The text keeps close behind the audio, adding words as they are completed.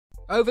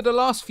Over the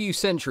last few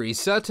centuries,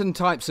 certain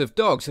types of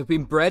dogs have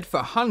been bred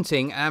for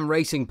hunting and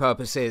racing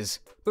purposes.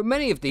 But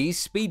many of these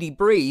speedy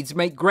breeds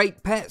make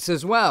great pets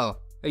as well.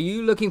 Are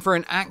you looking for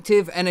an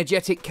active,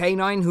 energetic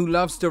canine who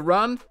loves to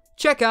run?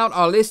 Check out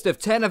our list of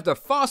 10 of the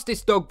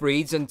fastest dog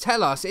breeds and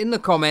tell us in the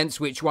comments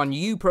which one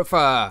you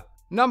prefer.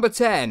 Number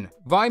 10.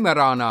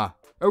 Weimaraner.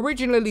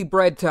 Originally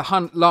bred to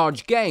hunt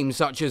large game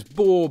such as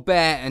boar,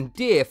 bear and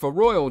deer for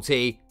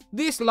royalty,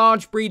 this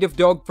large breed of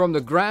dog from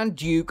the Grand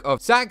Duke of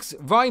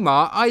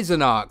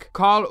Saxe-Weimar-Eisenach,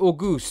 Karl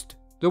August.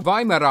 The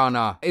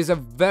Weimaraner is a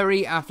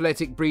very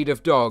athletic breed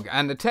of dog,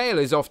 and the tail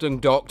is often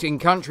docked in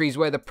countries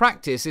where the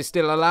practice is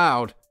still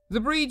allowed.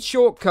 The breed's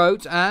short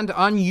coat and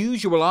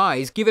unusual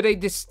eyes give it a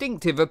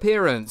distinctive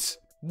appearance.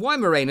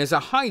 Weimaraners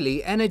are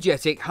highly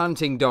energetic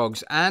hunting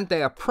dogs, and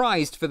they are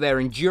prized for their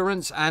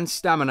endurance and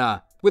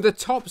stamina, with a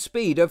top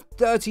speed of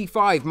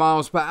 35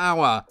 miles per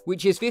hour,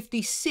 which is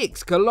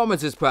 56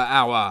 kilometers per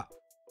hour.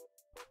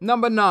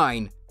 Number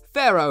 9.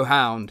 Pharaoh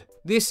Hound.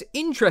 This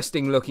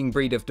interesting looking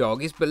breed of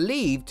dog is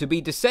believed to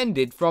be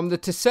descended from the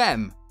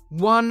Tsem,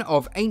 one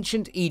of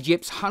ancient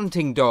Egypt's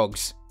hunting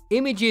dogs.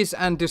 Images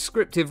and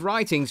descriptive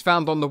writings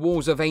found on the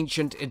walls of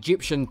ancient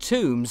Egyptian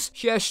tombs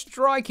share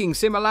striking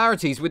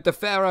similarities with the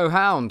Pharaoh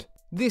Hound.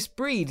 This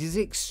breed is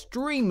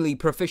extremely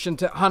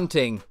proficient at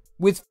hunting,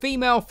 with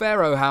female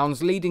Pharaoh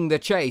Hounds leading the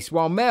chase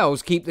while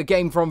males keep the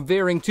game from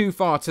veering too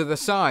far to the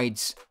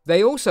sides.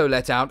 They also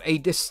let out a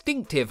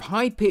distinctive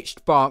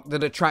high-pitched bark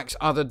that attracts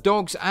other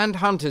dogs and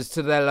hunters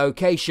to their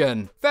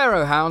location.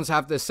 Pharaoh Hounds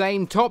have the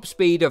same top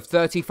speed of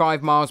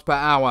 35 miles per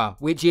hour,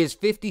 which is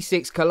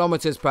 56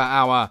 kilometers per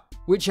hour,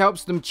 which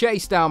helps them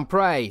chase down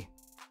prey.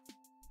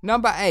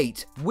 Number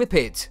 8.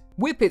 Whippet.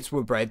 Whippets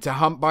were bred to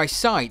hunt by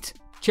sight,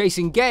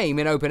 chasing game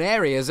in open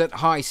areas at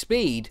high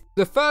speed.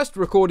 The first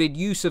recorded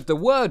use of the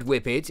word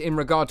whippet in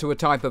regard to a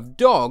type of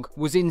dog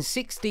was in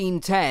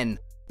 1610.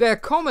 They're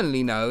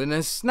commonly known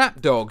as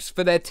snap dogs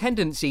for their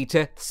tendency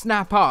to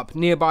snap up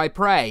nearby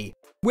prey.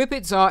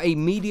 Whippets are a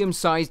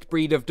medium-sized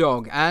breed of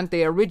dog, and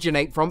they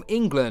originate from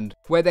England,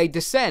 where they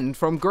descend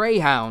from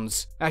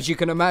greyhounds. As you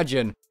can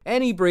imagine,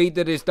 any breed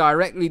that is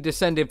directly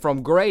descended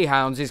from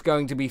greyhounds is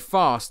going to be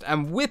fast,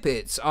 and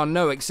whippets are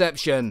no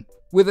exception.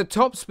 With a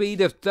top speed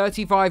of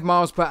 35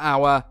 miles per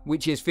hour,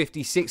 which is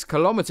 56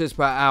 kilometers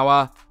per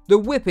hour, the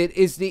Whippet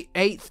is the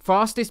 8th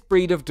fastest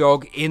breed of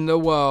dog in the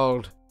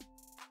world.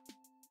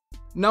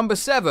 Number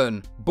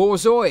 7.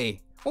 Borzoi.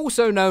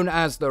 Also known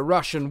as the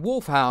Russian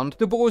Wolfhound,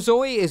 the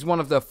Borzoi is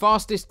one of the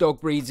fastest dog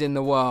breeds in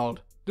the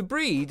world. The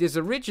breed is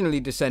originally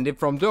descended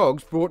from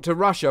dogs brought to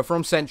Russia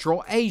from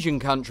Central Asian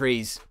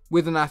countries.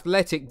 With an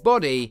athletic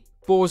body,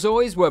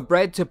 Borzois were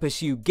bred to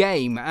pursue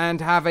game and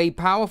have a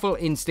powerful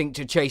instinct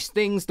to chase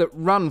things that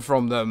run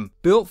from them.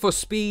 Built for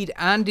speed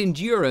and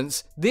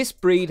endurance, this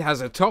breed has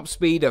a top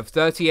speed of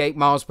 38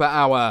 miles per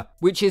hour,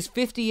 which is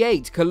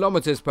 58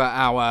 kilometers per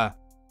hour.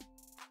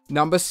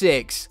 Number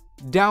 6.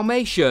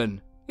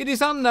 Dalmatian. It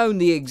is unknown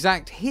the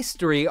exact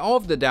history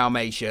of the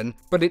Dalmatian,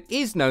 but it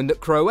is known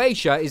that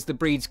Croatia is the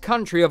breed's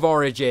country of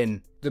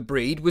origin. The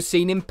breed was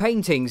seen in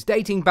paintings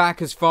dating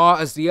back as far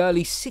as the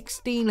early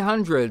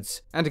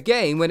 1600s, and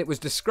again when it was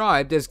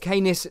described as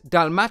Canis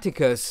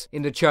Dalmaticus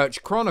in the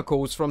Church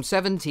Chronicles from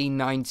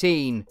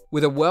 1719.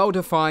 With a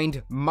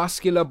well-defined,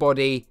 muscular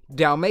body,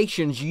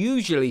 Dalmatians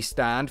usually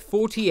stand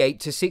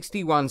 48 to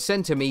 61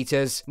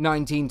 centimeters,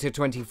 19 to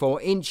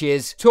 24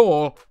 inches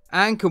tall,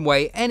 and can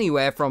weigh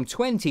anywhere from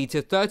 20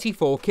 to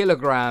 34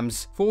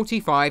 kilograms,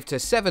 45 to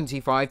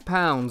 75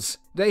 pounds.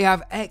 They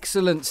have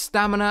excellent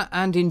stamina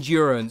and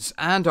endurance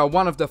and are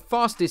one of the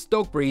fastest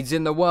dog breeds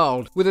in the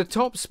world, with a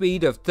top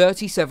speed of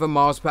 37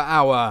 miles per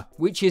hour,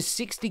 which is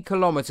 60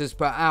 kilometers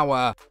per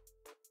hour.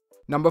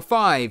 Number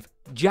 5.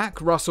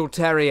 Jack Russell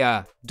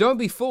Terrier. Don't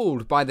be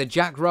fooled by the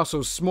Jack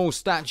Russell's small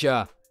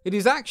stature. It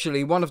is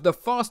actually one of the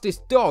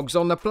fastest dogs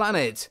on the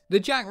planet. The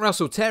Jack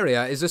Russell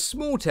Terrier is a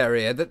small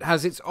terrier that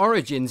has its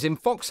origins in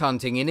fox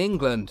hunting in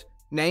England.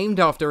 Named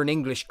after an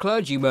English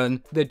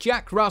clergyman, the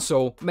Jack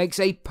Russell makes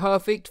a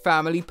perfect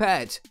family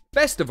pet.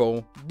 Best of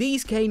all,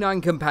 these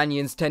canine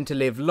companions tend to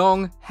live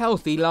long,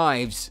 healthy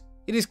lives.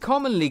 It is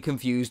commonly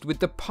confused with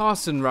the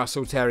Parson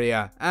Russell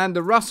Terrier and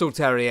the Russell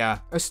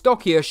Terrier, a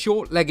stockier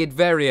short-legged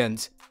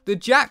variant. The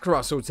Jack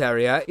Russell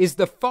Terrier is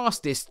the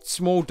fastest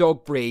small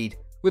dog breed,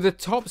 with a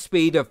top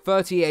speed of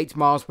 38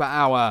 miles per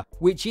hour,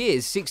 which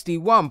is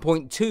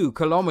 61.2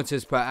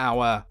 kilometers per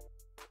hour.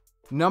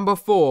 Number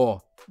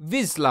 4.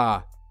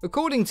 Vizsla.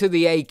 According to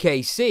the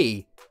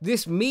AKC,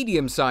 this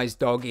medium-sized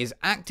dog is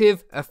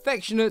active,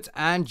 affectionate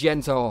and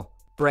gentle.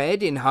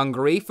 Bred in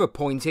Hungary for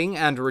pointing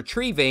and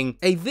retrieving,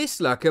 a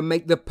Vizsla can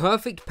make the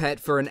perfect pet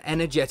for an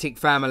energetic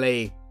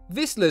family.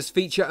 Vizslas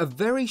feature a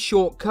very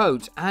short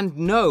coat and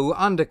no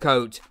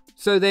undercoat,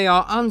 so they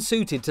are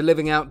unsuited to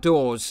living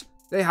outdoors.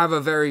 They have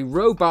a very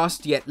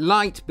robust yet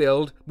light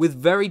build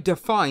with very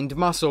defined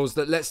muscles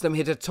that lets them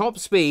hit a top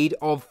speed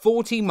of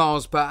 40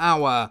 miles per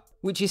hour,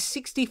 which is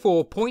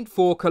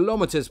 64.4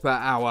 kilometers per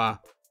hour.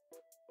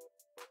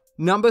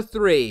 Number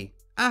 3.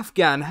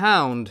 Afghan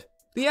Hound.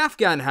 The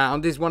Afghan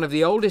Hound is one of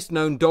the oldest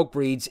known dog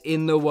breeds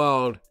in the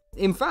world.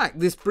 In fact,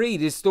 this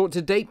breed is thought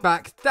to date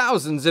back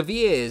thousands of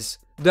years.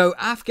 Though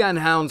Afghan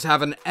Hounds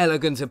have an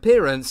elegant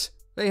appearance,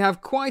 they have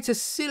quite a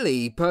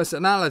silly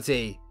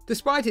personality.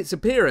 Despite its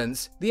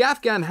appearance, the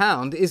Afghan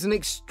Hound is an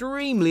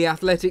extremely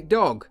athletic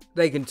dog.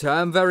 They can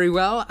turn very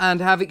well and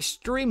have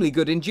extremely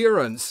good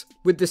endurance.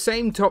 With the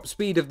same top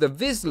speed of the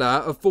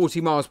Vizsla of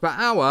 40 miles per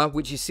hour,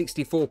 which is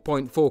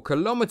 64.4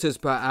 kilometers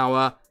per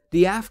hour,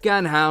 the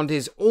Afghan Hound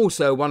is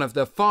also one of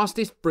the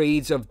fastest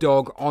breeds of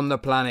dog on the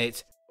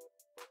planet.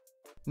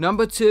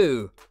 Number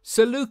 2.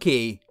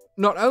 Saluki.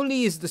 Not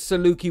only is the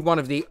Saluki one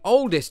of the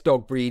oldest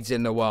dog breeds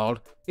in the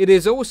world, it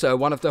is also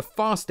one of the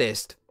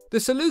fastest. The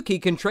Saluki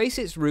can trace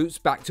its roots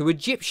back to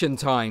Egyptian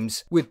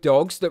times, with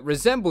dogs that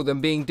resemble them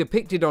being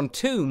depicted on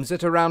tombs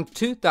at around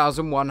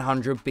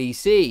 2100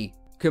 BC.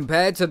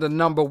 Compared to the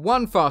number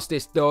 1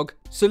 fastest dog,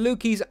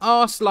 Salukis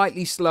are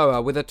slightly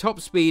slower with a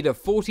top speed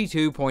of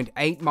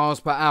 42.8 miles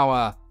per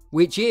hour,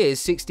 which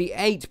is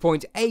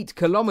 68.8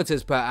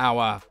 kilometers per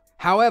hour.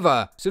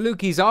 However,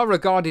 Salukis are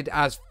regarded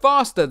as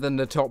faster than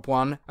the top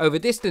one over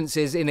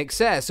distances in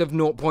excess of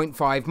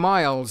 0.5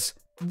 miles.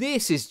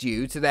 This is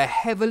due to their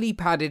heavily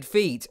padded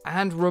feet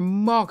and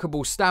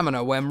remarkable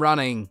stamina when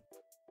running.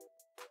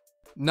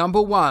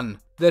 Number 1.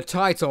 The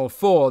title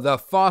for the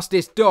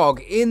fastest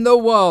dog in the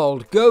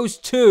world goes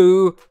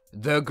to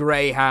the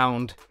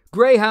Greyhound.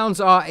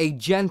 Greyhounds are a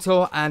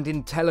gentle and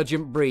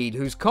intelligent breed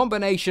whose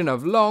combination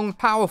of long,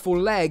 powerful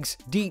legs,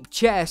 deep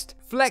chest,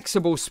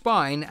 flexible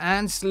spine,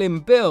 and slim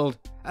build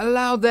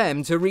allow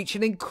them to reach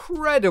an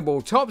incredible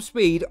top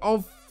speed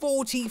of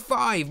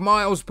 45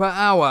 miles per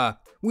hour,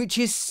 which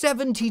is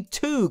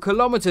 72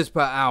 kilometers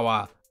per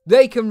hour.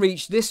 They can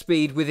reach this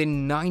speed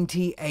within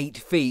 98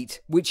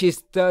 feet, which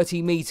is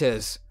 30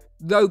 meters.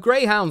 Though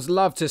greyhounds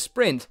love to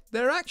sprint,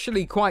 they're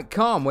actually quite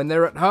calm when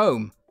they're at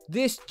home.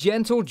 This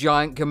gentle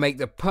giant can make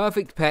the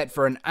perfect pet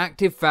for an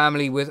active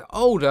family with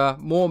older,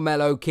 more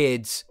mellow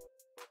kids.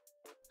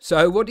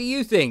 So what do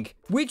you think?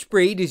 Which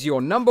breed is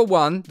your number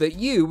 1 that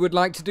you would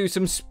like to do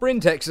some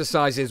sprint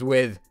exercises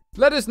with?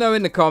 Let us know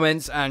in the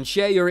comments and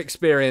share your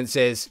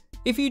experiences.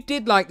 If you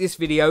did like this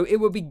video, it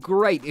would be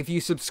great if you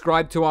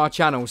subscribe to our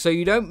channel so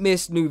you don't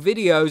miss new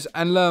videos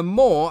and learn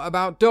more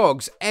about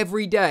dogs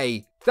every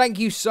day. Thank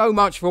you so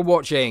much for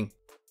watching.